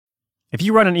If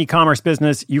you run an e-commerce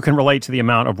business, you can relate to the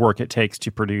amount of work it takes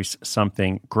to produce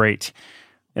something great.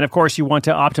 And of course, you want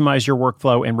to optimize your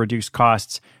workflow and reduce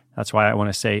costs. That's why I want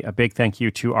to say a big thank you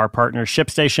to our partner,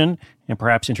 ShipStation, and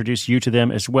perhaps introduce you to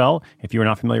them as well. If you are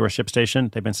not familiar with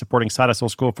ShipStation, they've been supporting Side Hustle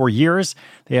School for years.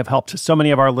 They have helped so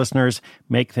many of our listeners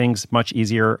make things much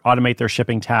easier, automate their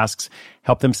shipping tasks,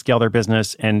 help them scale their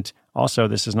business, and also,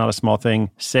 this is not a small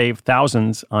thing, save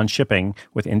thousands on shipping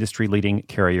with industry-leading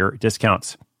carrier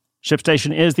discounts.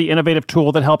 ShipStation is the innovative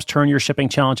tool that helps turn your shipping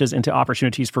challenges into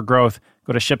opportunities for growth.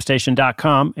 Go to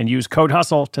ShipStation.com and use code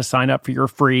HUSTLE to sign up for your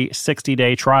free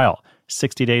 60-day trial.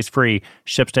 60 days free.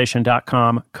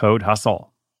 ShipStation.com, code HUSTLE.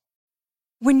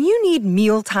 When you need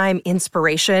mealtime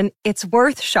inspiration, it's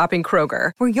worth shopping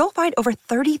Kroger, where you'll find over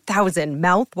 30,000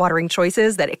 mouth-watering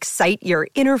choices that excite your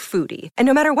inner foodie. And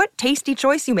no matter what tasty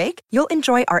choice you make, you'll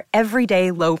enjoy our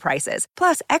everyday low prices,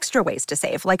 plus extra ways to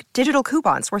save, like digital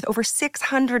coupons worth over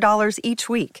 $600 each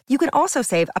week. You can also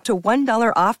save up to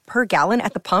 $1 off per gallon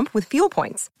at the pump with fuel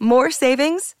points. More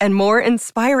savings and more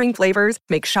inspiring flavors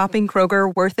make shopping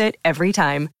Kroger worth it every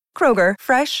time. Kroger,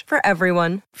 fresh for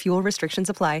everyone. Fuel restrictions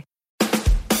apply.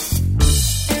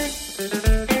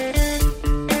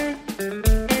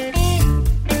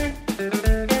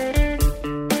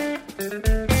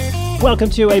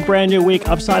 Welcome to a brand new week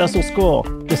of Side Hustle School.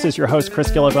 This is your host, Chris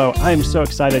Guillebeau. I am so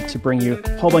excited to bring you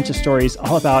a whole bunch of stories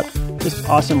all about just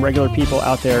awesome regular people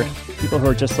out there, people who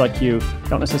are just like you,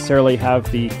 don't necessarily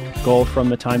have the goal from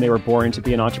the time they were born to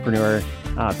be an entrepreneur.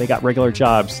 They got regular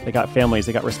jobs, they got families,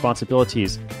 they got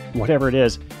responsibilities, whatever it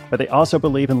is, but they also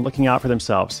believe in looking out for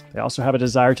themselves. They also have a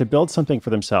desire to build something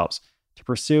for themselves, to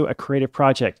pursue a creative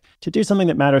project, to do something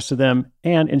that matters to them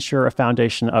and ensure a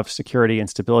foundation of security and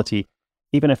stability,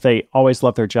 even if they always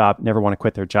love their job, never want to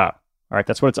quit their job. All right,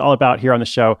 that's what it's all about here on the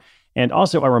show. And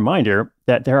also a reminder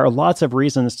that there are lots of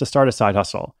reasons to start a side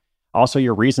hustle. Also,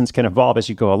 your reasons can evolve as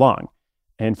you go along.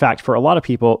 In fact, for a lot of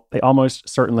people, they almost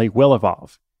certainly will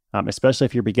evolve, especially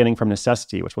if you're beginning from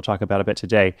necessity, which we'll talk about a bit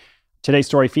today. Today's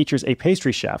story features a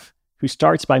pastry chef who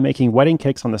starts by making wedding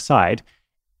cakes on the side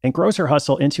and grows her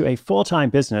hustle into a full-time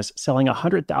business selling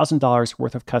 $100,000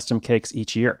 worth of custom cakes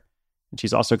each year. And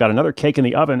she's also got another cake in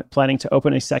the oven, planning to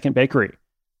open a second bakery.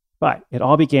 But it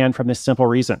all began from this simple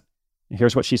reason. And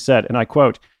here's what she said, and I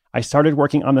quote, "I started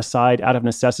working on the side out of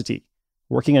necessity.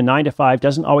 Working a 9-to-5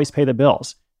 doesn't always pay the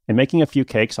bills, and making a few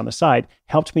cakes on the side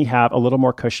helped me have a little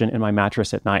more cushion in my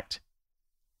mattress at night."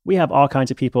 We have all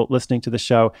kinds of people listening to the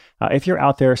show. If you're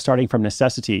out there starting from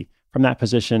necessity, from that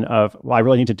position of, well, I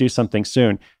really need to do something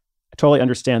soon, I totally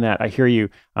understand that. I hear you.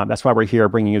 That's why we're here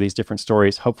bringing you these different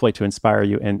stories, hopefully to inspire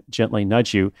you and gently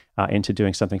nudge you into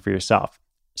doing something for yourself.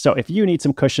 So if you need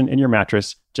some cushion in your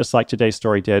mattress, just like today's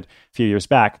story did a few years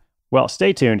back, well,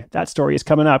 stay tuned. That story is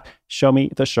coming up. Show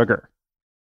me the sugar.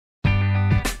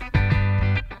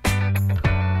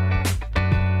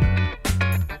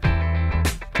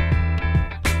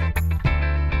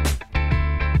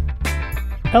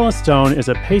 Ella Stone is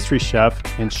a pastry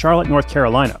chef in Charlotte, North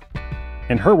Carolina.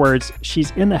 In her words,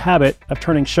 she's in the habit of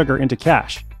turning sugar into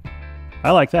cash.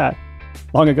 I like that.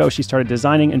 Long ago, she started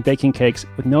designing and baking cakes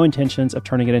with no intentions of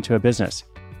turning it into a business.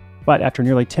 But after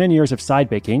nearly 10 years of side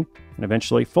baking, and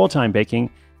eventually full-time baking,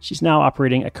 she's now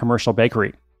operating a commercial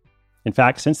bakery. In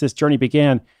fact, since this journey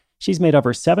began, she's made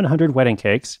over 700 wedding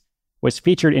cakes, was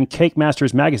featured in Cake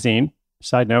Masters magazine,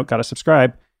 side note, gotta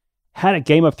subscribe, had a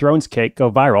Game of Thrones cake go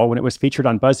viral when it was featured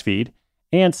on BuzzFeed,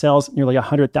 and sells nearly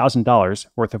 $100,000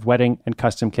 worth of wedding and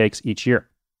custom cakes each year.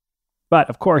 But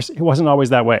of course, it wasn't always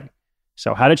that way.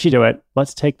 So how did she do it?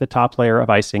 Let's take the top layer of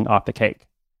icing off the cake.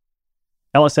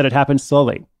 Ella said it happened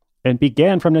slowly and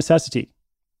began from necessity.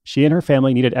 She and her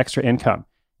family needed extra income,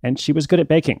 and she was good at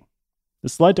baking.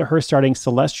 This led to her starting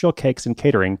Celestial Cakes and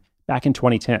Catering back in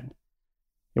 2010.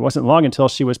 It wasn't long until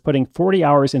she was putting 40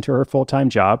 hours into her full-time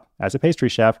job as a pastry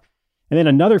chef, and then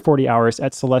another 40 hours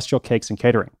at Celestial Cakes and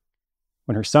Catering.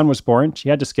 When her son was born, she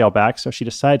had to scale back, so she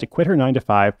decided to quit her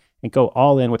 9-to-5 and go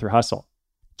all in with her hustle,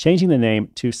 changing the name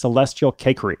to Celestial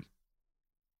Cakery.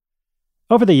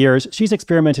 Over the years, she's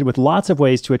experimented with lots of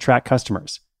ways to attract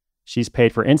customers. She's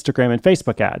paid for Instagram and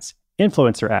Facebook ads,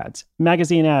 influencer ads,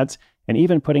 magazine ads, and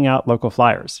even putting out local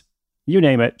flyers. You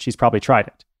name it, she's probably tried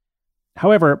it.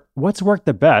 However, what's worked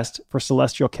the best for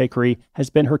Celestial Cakery has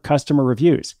been her customer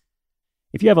reviews.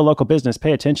 If you have a local business,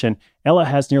 pay attention. Ella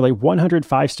has nearly 100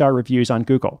 5-star reviews on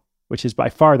Google, which is by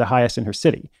far the highest in her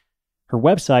city. Her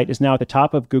website is now at the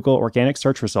top of Google organic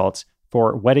search results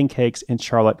for wedding cakes in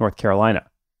Charlotte, North Carolina,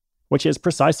 which is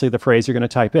precisely the phrase you're going to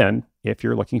type in if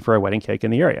you're looking for a wedding cake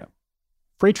in the area.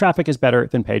 Free traffic is better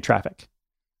than paid traffic.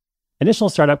 Initial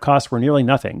startup costs were nearly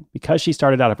nothing because she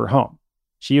started out of her home.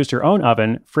 She used her own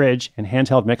oven, fridge, and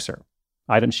handheld mixer,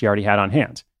 items she already had on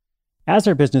hand. As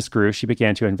her business grew, she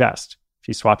began to invest.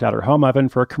 She swapped out her home oven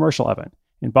for a commercial oven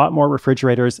and bought more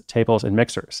refrigerators, tables, and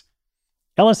mixers.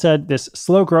 Ella said this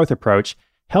slow growth approach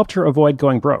helped her avoid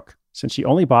going broke, since she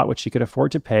only bought what she could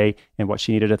afford to pay and what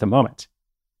she needed at the moment.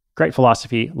 Great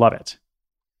philosophy, love it.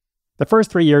 The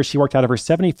first 3 years, she worked out of her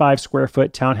 75 square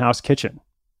foot townhouse kitchen.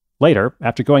 Later,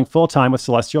 after going full-time with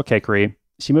Celestial Cakery,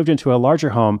 she moved into a larger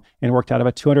home and worked out of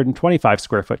a 225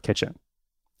 square foot kitchen.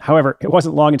 However, it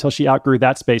wasn't long until she outgrew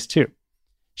that space too.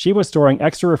 She was storing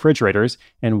extra refrigerators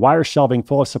and wire shelving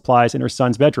full of supplies in her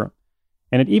son's bedroom,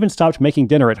 and had even stopped making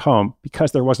dinner at home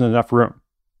because there wasn't enough room.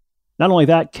 Not only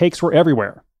that, cakes were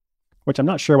everywhere, which I'm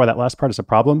not sure why that last part is a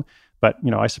problem, but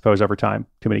I suppose over time,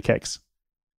 too many cakes.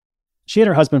 She and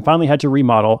her husband finally had to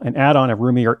remodel and add on a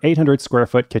roomier 800 square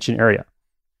foot kitchen area.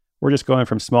 We're just going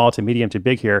from small to medium to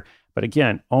big here, but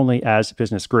again, only as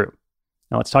business grew.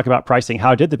 Now let's talk about pricing.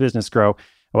 How did the business grow?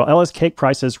 Well, Ella's cake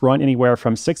prices run anywhere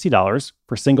from $60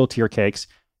 for single-tier cakes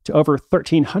to over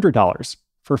 $1,300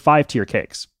 for 5-tier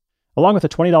cakes, along with a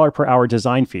 $20 per hour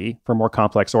design fee for more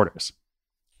complex orders.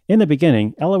 In the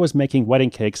beginning, Ella was making wedding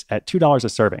cakes at $2 a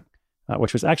serving,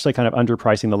 which was actually kind of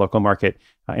underpricing the local market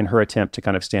in her attempt to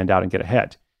kind of stand out and get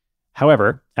ahead.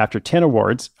 However, after 10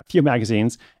 awards, a few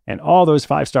magazines, and all those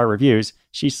 5-star reviews,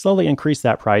 she slowly increased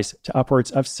that price to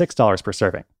upwards of $6 per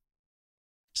serving.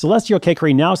 Celestial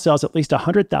Cakery now sells at least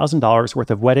 $100,000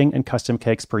 worth of wedding and custom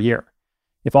cakes per year.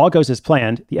 If all goes as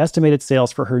planned, the estimated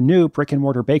sales for her new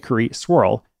brick-and-mortar bakery,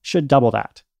 Swirl, should double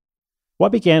that.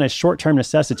 What began as short-term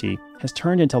necessity has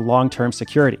turned into long-term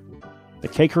security. The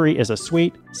Cakery is a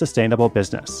sweet, sustainable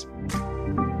business.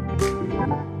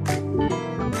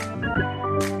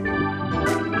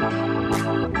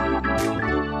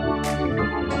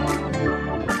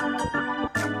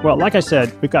 Well, like I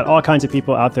said, we've got all kinds of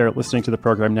people out there listening to the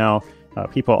program now.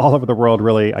 People all over the world,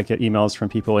 really. I get emails from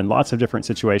people in lots of different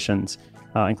situations,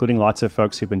 including lots of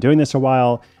folks who've been doing this a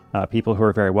while, people who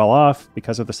are very well off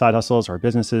because of the side hustles or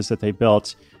businesses that they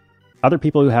built, other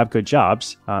people who have good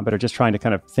jobs, but are just trying to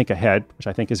kind of think ahead, which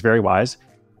I think is very wise.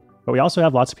 But we also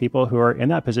have lots of people who are in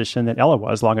that position that Ella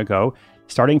was long ago,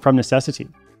 starting from necessity.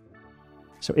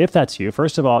 So if that's you,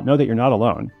 first of all, know that you're not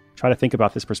alone. Try to think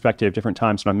about this perspective different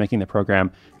times when I'm making the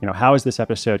program. How is this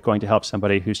episode going to help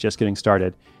somebody who's just getting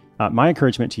started? My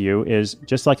encouragement to you is,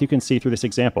 just like you can see through this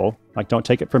example, like, don't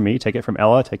take it from me, take it from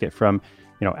Ella, take it from,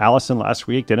 Allison last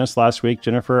week, Dennis last week,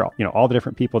 Jennifer, all the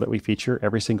different people that we feature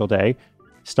every single day.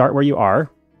 Start where you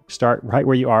are. Start right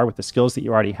where you are with the skills that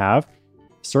you already have.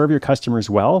 Serve your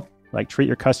customers well. Like, treat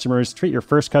your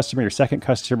first customer, your second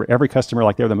customer, every customer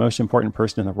like they're the most important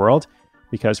person in the world,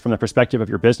 because from the perspective of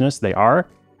your business, they are.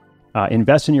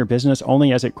 Invest in your business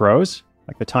only as it grows.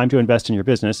 Like, the time to invest in your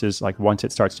business is like once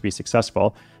it starts to be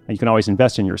successful. And you can always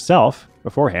invest in yourself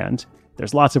beforehand.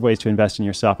 There's lots of ways to invest in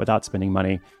yourself without spending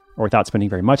money, or without spending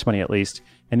very much money at least.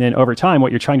 And then over time,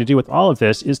 what you're trying to do with all of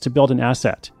this is to build an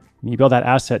asset. And you build that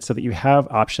asset so that you have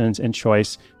options and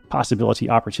choice, possibility,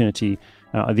 opportunity,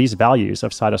 these values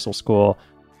of Side Hustle School.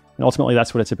 And ultimately,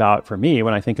 that's what it's about for me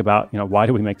when I think about, why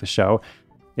do we make the show?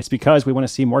 It's because we want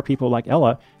to see more people like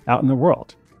Ella out in the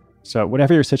world. So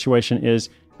whatever your situation is,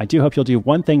 I do hope you'll do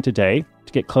one thing today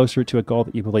to get closer to a goal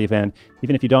that you believe in.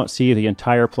 Even if you don't see the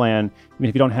entire plan, even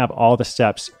if you don't have all the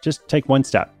steps, just take one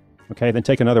step, okay? Then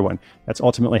take another one. That's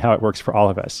ultimately how it works for all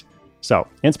of us. So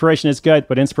inspiration is good,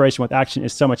 but inspiration with action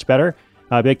is so much better.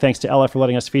 Big thanks to Ella for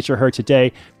letting us feature her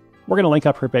today. We're going to link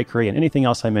up her bakery and anything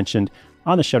else I mentioned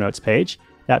on the show notes page.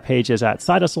 That page is at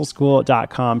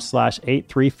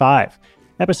sidehustleschool.com/835,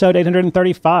 episode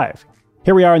 835.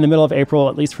 Here we are in the middle of April,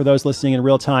 at least for those listening in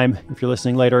real time. If you're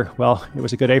listening later, well, it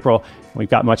was a good April, and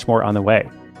we've got much more on the way.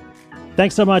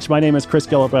 Thanks so much. My name is Chris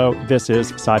Guillebeau. This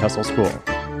is Side Hustle School.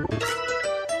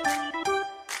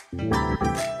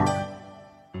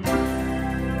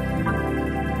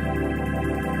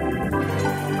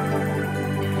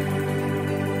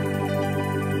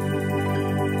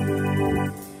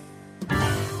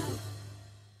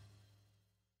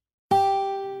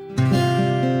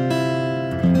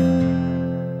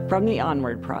 From the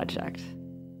Onward Project.